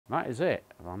that is it.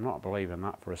 I'm not believing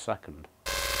that for a second.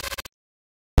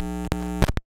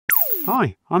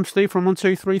 Hi, I'm Steve from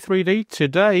 1233D.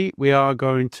 Today we are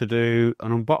going to do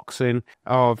an unboxing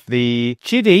of the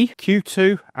QIDI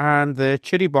Q2 and the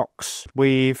QIDI box.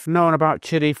 We've known about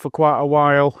QIDI for quite a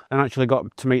while and actually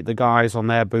got to meet the guys on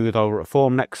their booth over at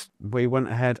Formnext. We went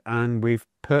ahead and we've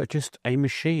purchased a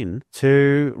machine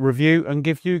to review and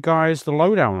give you guys the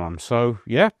lowdown on. So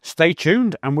yeah, stay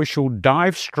tuned and we shall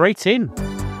dive straight in.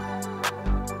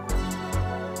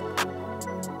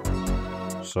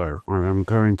 So I am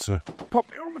going to pop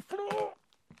it on the floor.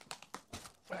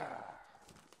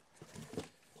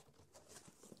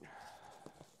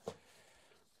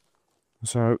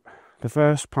 So the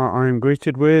first part I am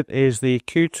greeted with is the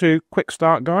Q2 Quick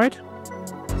Start Guide.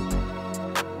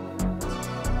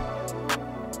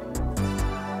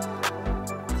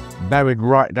 Buried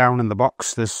right down in the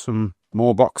box, there's some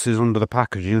more boxes under the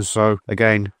packaging, so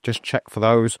again, just check for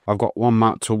those. I've got one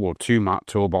mat tool or two mat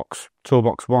toolbox.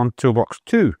 Toolbox 1, toolbox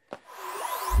 2.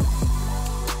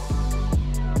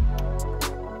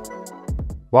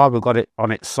 While we've got it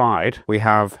on its side, we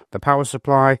have the power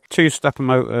supply, 2 stepper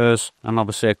motors, and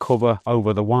obviously a cover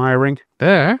over the wiring.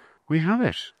 There we have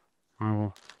it. I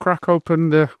will crack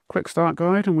open the quick start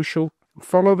guide and we shall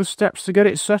follow the steps to get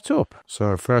it set up.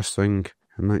 So first thing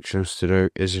it makes sense to do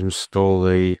is install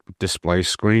the display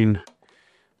screen.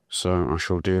 So I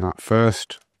shall do that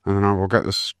first, and then I will get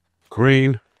the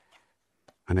screen.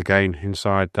 And again,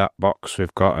 inside that box,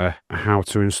 we've got a how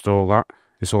to install that.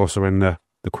 It's also in the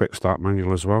quick start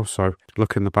manual as well. So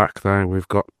look in the back there, we've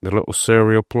got the little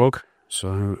serial plug.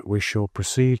 So we shall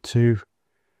proceed to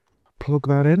plug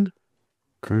that in.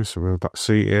 Okay, so we've got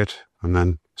seated, and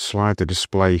then slide the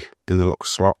display in the little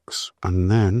slots,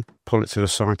 and then pull it to the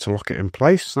side to lock it in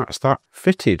place. That's that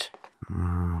fitted.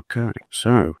 Okay,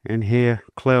 so in here,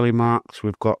 clearly marked,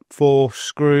 we've got 4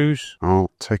 screws.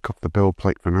 I'll take off the build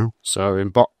plate for now. So in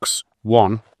box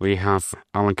 1, we have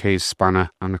Allen keys, spanner,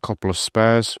 and a couple of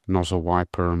spares, nozzle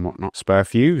wiper and whatnot, spare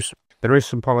fuse. There is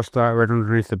some polystyrene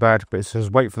underneath the bed, but it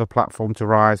says wait for the platform to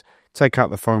rise. Take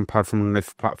out the foam pad from underneath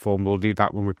the platform. We'll do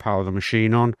that when we power the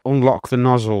machine on. Unlock the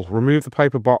nozzle. Remove the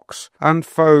paper box and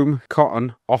foam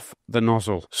cotton off the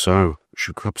nozzle. So, we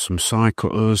should grab some side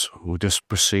cutters. We'll just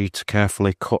proceed to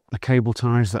carefully cut the cable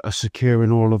ties that are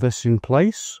securing all of this in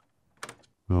place.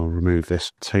 We'll remove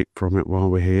this tape from it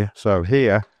while we're here. So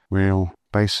here, we'll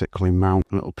basically mount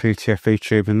a little PTFE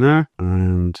tube in there,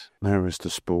 and there is the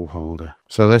spool holder.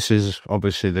 So this is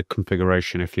obviously the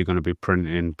configuration if you're going to be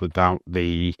printing without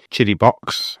the QIDI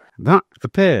box. That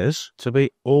appears to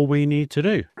be all we need to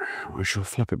do. We shall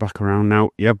flip it back around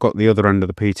now. You've got the other end of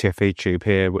the PTFE tube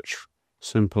here, which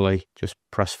simply just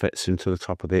press fits into the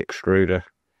top of the extruder.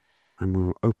 And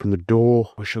we'll open the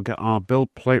door. We shall get our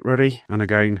build plate ready. And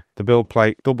again, the build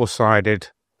plate,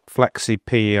 double-sided, Flexi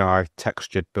PEI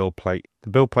textured build plate. The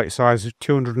build plate size is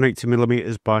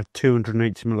 280mm by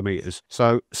 280mm.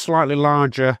 So slightly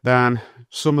larger than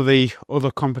some of the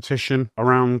other competition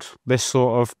around this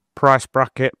sort of price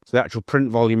bracket. So the actual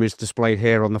print volume is displayed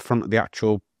here on the front of the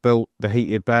actual build, the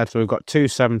heated bed. So we've got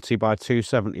 270 by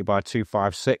 270 by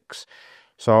 256.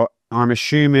 So I'm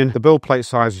assuming the build plate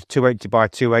size is 280 by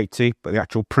 280, but the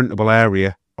actual printable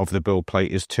area of the build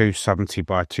plate is 270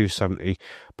 by 270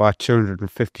 by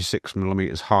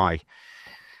 256mm high.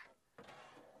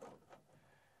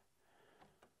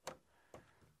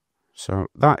 So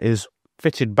that is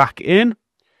fitted back in.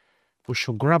 We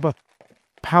shall grab a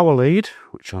power lead,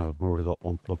 which I've already got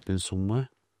one plugged in somewhere.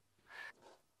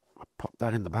 I'll pop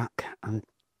that in the back and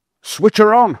switch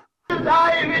her on.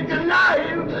 It's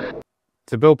alive.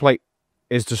 The build plate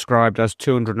is described as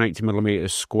 280mm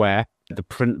square. The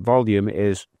print volume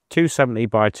is 270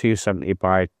 by 270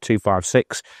 by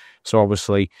 256. So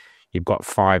obviously you've got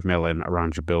 5mm in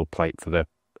around your build plate for the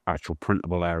actual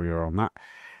printable area on that.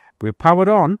 We're powered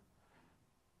on.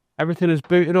 Everything is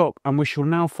booted up, and we shall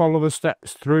now follow the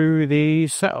steps through the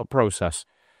setup process.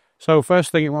 So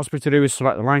first thing it wants me to do is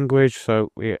select the language.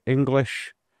 So we're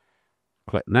English.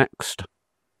 Click next.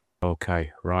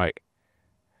 Okay, right.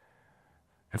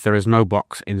 If there is no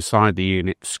box inside the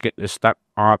unit, skip this step.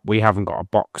 We haven't got a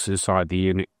box inside the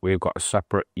unit. We've got a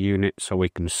separate unit, so we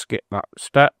can skip that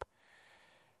step.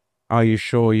 Are you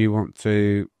sure you want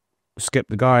to skip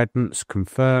the guidance?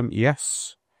 Confirm,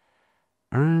 yes.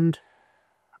 And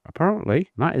apparently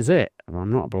that is it.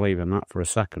 I'm not believing that for a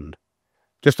second.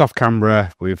 Just off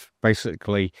camera, we've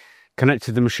basically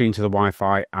connected the machine to the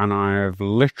Wi-Fi, and I have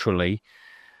literally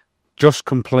just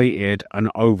completed an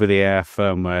over-the-air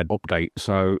firmware update.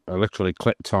 So I literally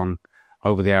clicked on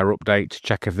over-the-air update to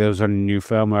check if there was any new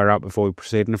firmware out before we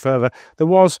proceed any further. There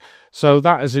was, so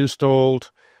that is installed.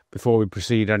 before we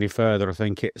proceed any further, I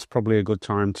think it's probably a good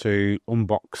time to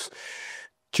unbox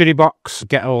QIDI box,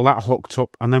 get all that hooked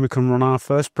up, and then we can run our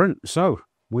first print. So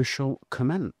we shall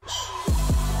commence.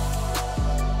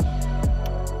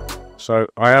 So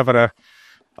I have had a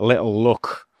little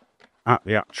look at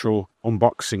the actual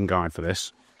unboxing guide for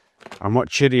this, and what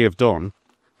QIDI have done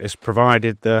is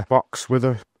provided the box with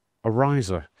a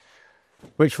riser,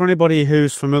 which for anybody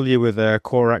who's familiar with their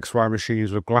Core XY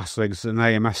machines with glass legs and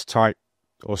AMS type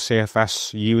or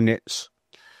CFS units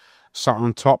sat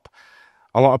on top,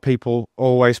 a lot of people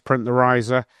always print the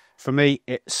riser. For me,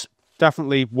 it's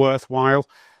definitely worthwhile,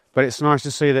 but it's nice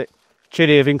to see that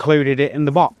QIDI have included it in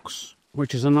the box,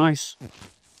 which is a nice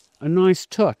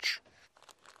touch.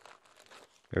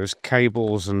 There's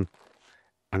cables and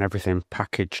everything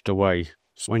packaged away.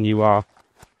 So when you are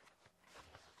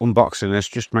unboxing this,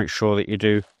 just make sure that you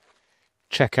do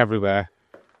check everywhere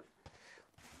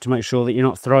to make sure that you're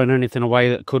not throwing anything away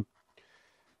that could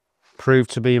prove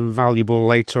to be invaluable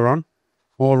later on.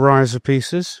 More riser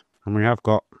pieces, and we have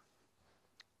got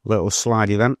little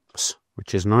slidey vents,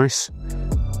 which is nice.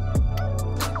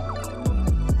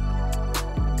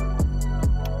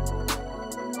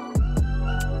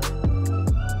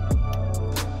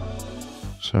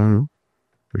 So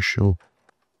we shall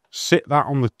sit that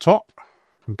on the top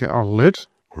and get our lid.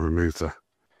 Remove the,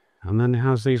 and then it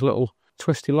has these little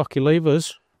twisty locky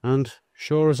levers, and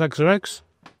sure as eggs are eggs,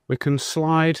 we can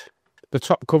slide the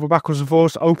top cover backwards and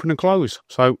forwards to open and close.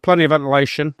 So plenty of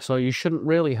ventilation, so you shouldn't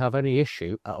really have any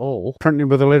issue at all printing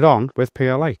with the lid on with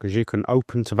PLA, because you can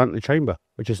open to vent the chamber,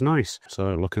 which is nice.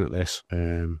 So looking at this,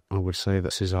 I would say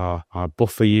this is our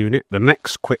buffer unit. The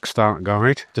next quick start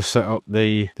guide to set up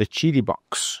the QIDI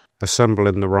box,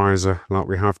 assembling the riser like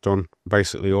we have done,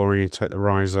 basically orientate the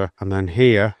riser, and then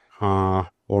here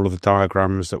are all of the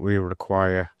diagrams that we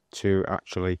require to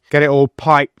actually get it all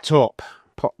piped up.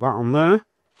 Pop that on there.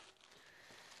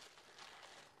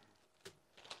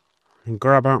 And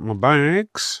grab out my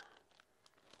bags.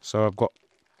 So I've got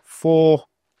four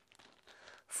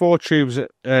tubes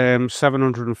at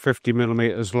 750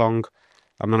 millimeters long,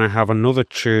 and then I have another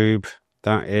tube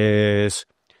that is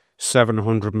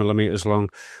 700 millimeters long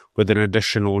with an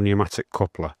additional pneumatic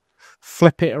coupler.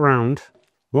 Flip it around.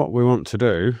 What we want to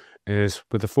do is,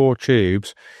 with the 4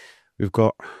 tubes, we've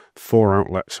got 4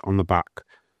 outlets on the back.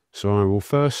 So I will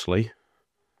firstly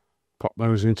pop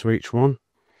those into each one.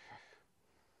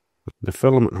 The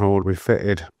filament hold we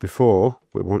fitted before,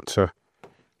 we want to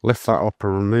lift that up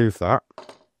and remove that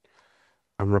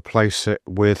and replace it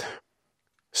with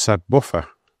said buffer.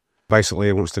 Basically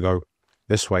it wants to go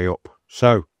this way up.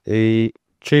 So the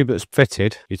tube that's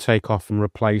fitted, you take off and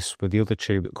replace with the other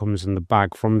tube that comes in the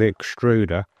bag from the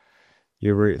extruder.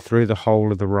 You route it through the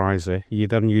hole of the riser. You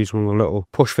then use one of the little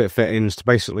push fit fittings to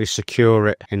basically secure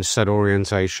it in said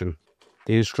orientation.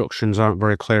 The instructions aren't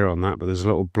very clear on that, but there's a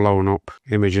little blown up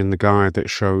image in the guide that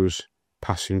shows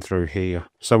passing through here.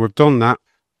 So we've done that.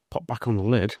 Pop back on the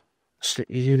lid, stick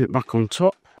your unit back on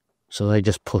top. So they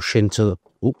just push into the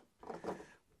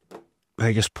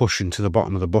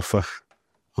bottom of the buffer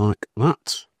like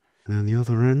that. And then the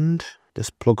other end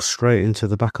just plugs straight into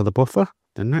the back of the buffer.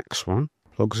 The next one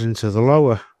plugs into the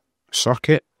lower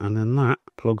socket, and then that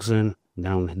plugs in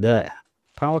down there.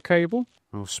 Power cable,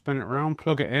 I'll spin it around,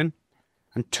 plug it in,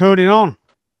 and turn it on.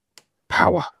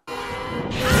 Power.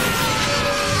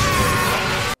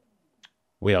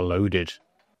 We are loaded.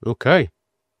 Okay.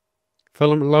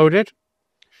 Filament loaded.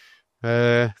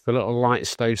 The little light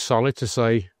stayed solid to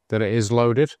say that it is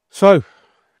loaded. So,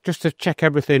 just to check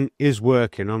everything is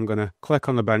working, I'm going to click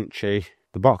on the benchy.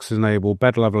 The box is enabled,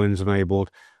 bed leveling is enabled,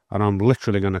 and I'm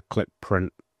literally going to click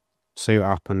print. See what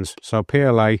happens. So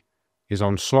PLA is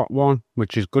on slot 1,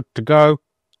 which is good to go.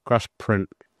 Press print.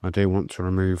 I do want to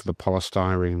remove the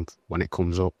polystyrene when it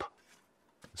comes up.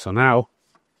 So now,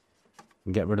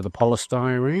 get rid of the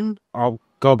polystyrene. I'll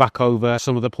go back over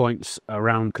some of the points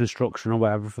around construction or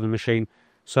whatever for the machine.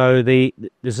 So the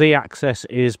Z-axis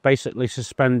is basically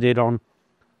suspended on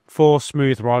 4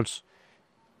 smooth rods,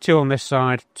 2 on this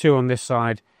side, 2 on this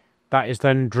side. That is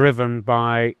then driven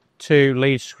by 2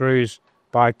 lead screws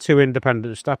by 2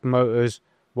 independent stepper motors,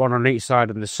 1 on each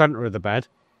side in the centre of the bed.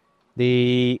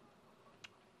 The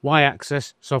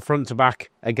Y-axis, so front to back,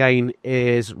 again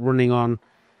is running on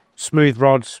smooth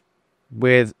rods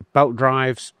with belt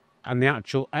drives, and the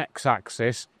actual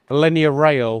X-axis, the linear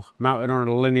rail mounted on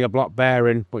a linear block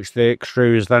bearing, which the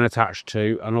extruder is then attached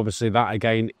to, and obviously that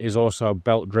again is also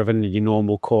belt driven in your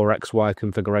normal Core XY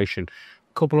configuration.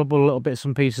 A couple of little bits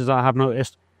and pieces I have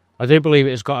noticed. I do believe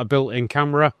it's got a built-in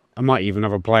camera. I might even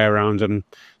have a play around and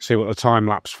see what the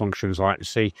time-lapse function's like to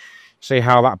see see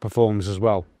how that performs as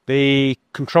well. The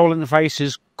control interface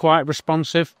is quite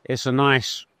responsive. It's a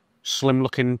nice slim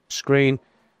looking screen,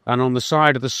 and on the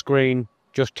side of the screen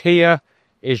just here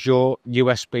is your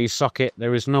USB socket.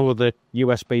 There is no other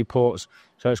USB ports,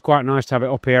 so it's quite nice to have it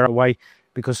up here away,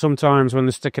 because sometimes when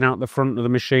they're sticking out the front of the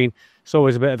machine, it's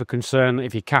always a bit of a concern that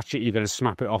if you catch it, you're going to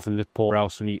snap it off in the port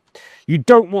else, and you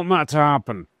don't want that to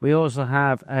happen. We also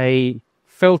have a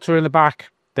filter in the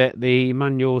back that the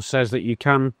manual says that you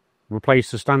can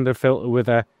replace the standard filter with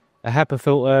a HEPA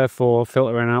filter for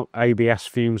filtering out ABS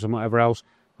fumes and whatever else.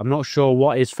 I'm not sure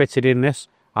what is fitted in this.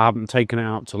 I haven't taken it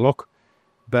out to look,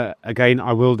 but again,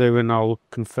 I will do, and I'll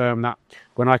confirm that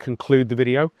when I conclude the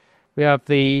video. We have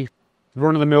the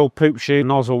run-of-the-mill poop chute,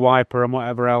 nozzle wiper and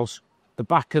whatever else. The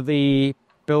back of the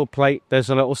build plate, there's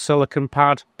a little silicone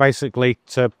pad, basically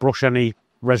to brush any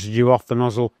residue off the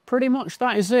nozzle. Pretty much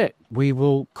that is it. We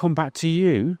will come back to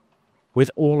you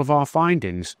with all of our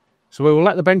findings. So we will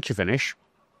let the bencher finish.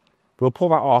 We'll pull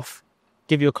that off,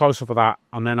 give you a close-up of that,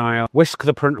 and then I'll whisk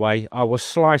the print away. I will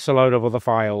slice a load of other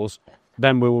files.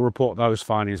 Then we will report those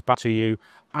findings back to you,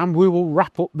 and we will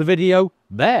wrap up the video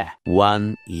there.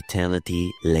 One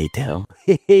eternity later.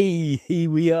 Hey, here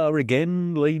we are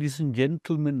again, ladies and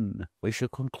gentlemen. We shall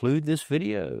conclude this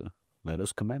video. Let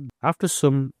us commence. After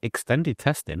some extended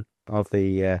testing of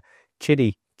the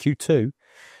QIDI Q2,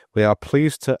 we are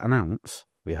pleased to announce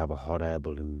we have a hot air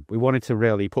balloon. We wanted to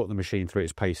really put the machine through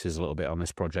its paces a little bit on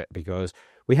this project because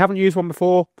we haven't used one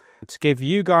before. To give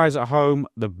you guys at home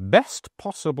the best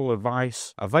possible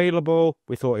advice available,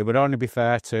 we thought it would only be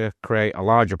fair to create a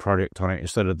larger project on it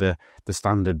instead of the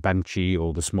standard benchy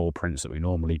or the small prints that we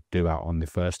normally do out on the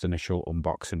first initial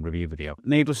unboxing review video.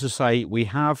 Needless to say, we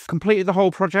have completed the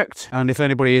whole project, and if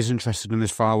anybody is interested in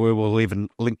this file, we will leave a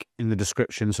link in the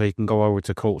description so you can go over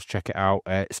to Cults, check it out.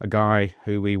 It's a guy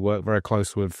who we work very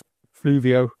close with,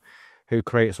 Fluvio, who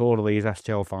creates all of these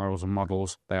STL files and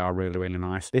models. They are really, really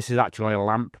nice. This is actually a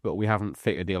lamp, but we haven't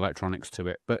fitted the electronics to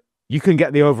it. But you can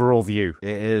get the overall view.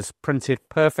 It is printed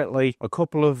perfectly. A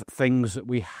couple of things that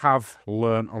we have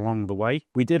learned along the way.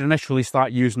 We did initially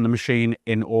start using the machine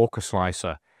in Orca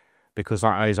Slicer because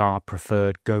that is our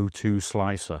preferred go-to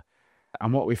slicer.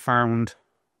 And what we found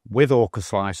with Orca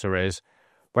Slicer is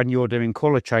when you're doing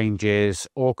color changes,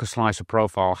 Orca Slicer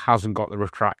profile hasn't got the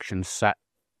retraction set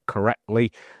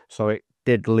correctly, so it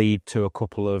did lead to a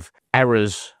couple of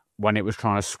errors when it was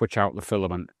trying to switch out the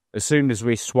filament. As soon as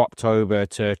we swapped over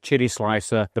to QIDI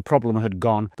Slicer, the problem had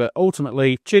gone, but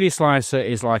ultimately QIDI Slicer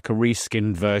is like a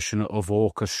reskinned version of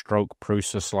Orca stroke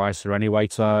Prusa Slicer anyway,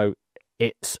 so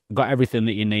it's got everything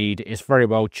that you need. It's very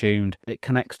well tuned. It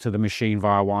connects to the machine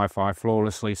via Wi-Fi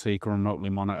flawlessly, so you can remotely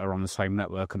monitor on the same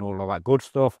network and all of that good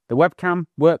stuff. The webcam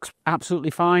works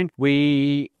absolutely fine.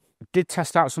 We did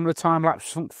test out some of the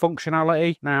time-lapse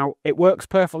functionality. Now, it works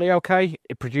perfectly okay.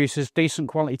 It produces decent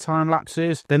quality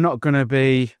time-lapses. They're not going to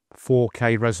be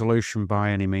 4K resolution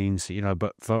by any means, you know,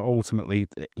 but for ultimately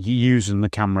using the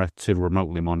camera to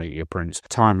remotely monitor your prints,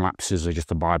 time-lapses are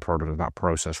just a byproduct of that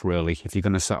process, really. If you're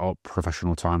going to set up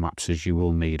professional time-lapses, you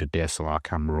will need a DSLR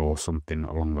camera or something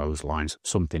along those lines.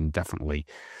 Something definitely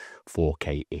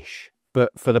 4K-ish.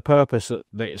 But for the purpose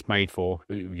that it's made for,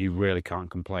 you really can't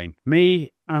complain.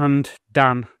 Me and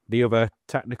Dan, the other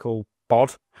technical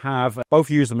bod, have both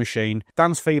used the machine.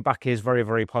 Dan's feedback is very,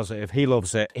 very positive. He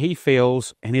loves it. He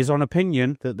feels, in his own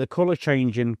opinion, that the colour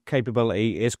changing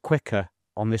capability is quicker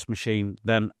on this machine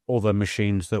than other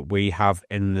machines that we have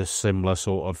in the similar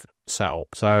sort of setup.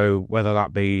 So whether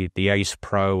that be the Ace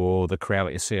Pro or the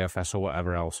Creality CFS or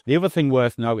whatever else. The other thing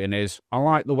worth noting is I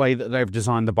like the way that they've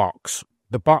designed the box.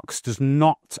 The box does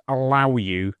not allow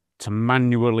you to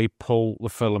manually pull the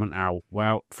filament out.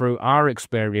 Well, through our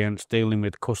experience dealing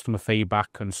with customer feedback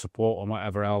and support and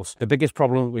whatever else, the biggest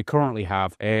problem that we currently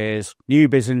have is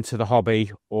newbies into the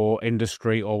hobby or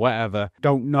industry or whatever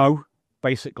don't know,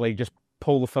 basically just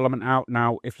pull the filament out.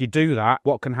 Now, if you do that,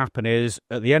 what can happen is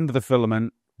at the end of the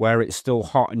filament, where it's still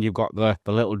hot and you've got the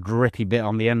little drippy bit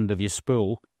on the end of your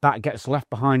spool, that gets left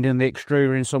behind in the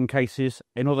extruder in some cases.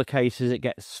 In other cases, it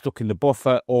gets stuck in the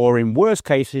buffer, or in worst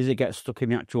cases, it gets stuck in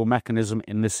the actual mechanism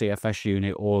in the CFS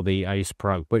unit or the Ace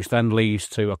Pro, which then leads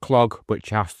to a clog, which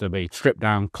has to be stripped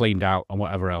down, cleaned out, and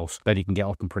whatever else. Then you can get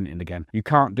up and print it again. You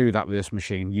can't do that with this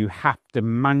machine. You have to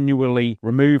manually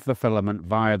remove the filament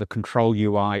via the control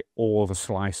UI or the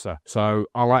slicer. So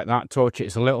I like that touch.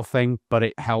 It's a little thing, but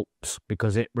it helps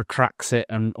because it retracts it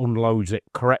and unloads it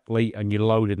correctly, and you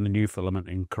load in the new filament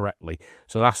in correctly.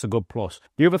 So that's a good plus.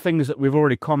 The other things that we've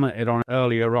already commented on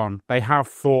earlier on, they have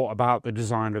thought about the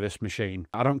design of this machine.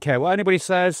 I don't care what anybody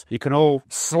says. You can all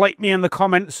slate me in the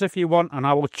comments if you want, and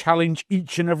I will challenge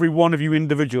each and every one of you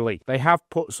individually. They have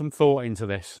put some thought into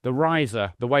this. The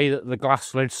riser, the way that the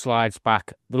glass lid slides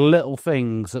back, the little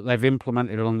things that they've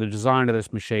implemented on the design of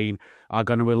this machine are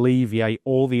going to alleviate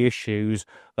all the issues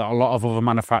that a lot of other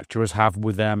manufacturers have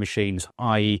with their machines,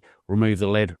 i.e. remove the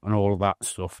lid and all of that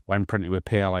stuff when printing with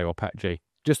PLA or PETG.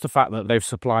 Just the fact that they've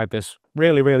supplied this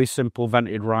really, really simple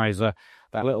vented riser,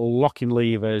 that little locking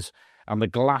levers, and the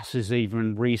glass is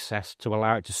even recessed to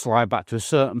allow it to slide back to a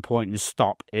certain point and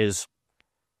stop is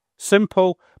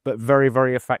simple, but very,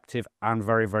 very effective and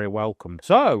very, very welcome.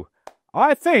 So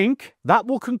I think that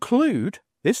will conclude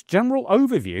this general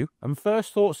overview and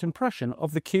first thoughts impression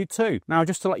of the Q2. Now,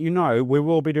 just to let you know, we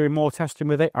will be doing more testing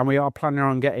with it, and we are planning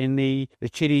on getting the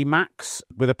QIDI Max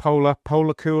with a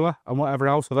polar cooler and whatever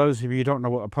else. For those of you who don't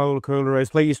know what a polar cooler is,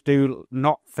 please do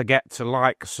not forget to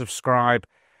like, subscribe,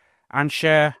 and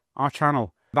share our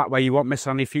channel. That way you won't miss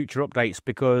any future updates,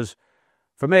 because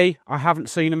for me, I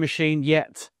haven't seen a machine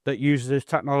yet that uses this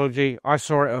technology. I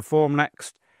saw it at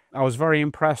Formnext. I was very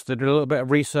impressed. I did a little bit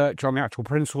of research on the actual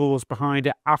principles behind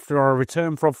it after I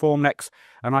returned from Formnext,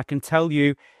 and I can tell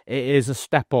you it is a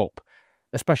step up,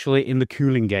 especially in the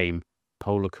cooling game.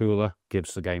 Polar cooler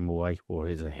gives the game away, or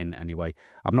is a hint anyway.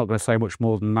 I'm not going to say much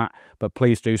more than that, but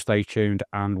please do stay tuned,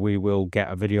 and we will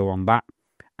get a video on that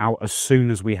out as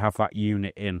soon as we have that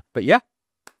unit in. But yeah,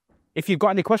 if you've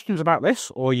got any questions about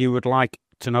this, or you would like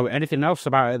to know anything else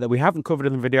about it that we haven't covered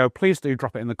in the video, please do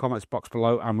drop it in the comments box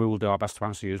below, and we will do our best to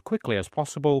answer you as quickly as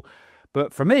possible.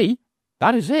 But for me,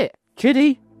 that is it.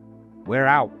 QIDI, we're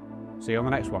out. See you on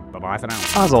the next one. Bye-bye for now.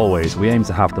 As always, we aim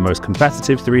to have the most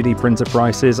competitive 3D printer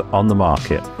prices on the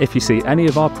market. If you see any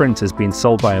of our printers being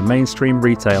sold by a mainstream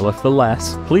retailer for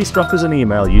less, please drop us an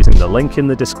email using the link in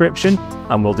the description,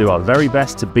 and we'll do our very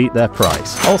best to beat their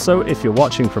price. Also, if you're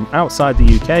watching from outside the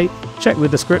UK, check the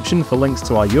description for links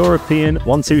to our European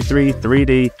 123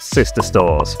 3D sister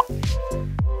stores.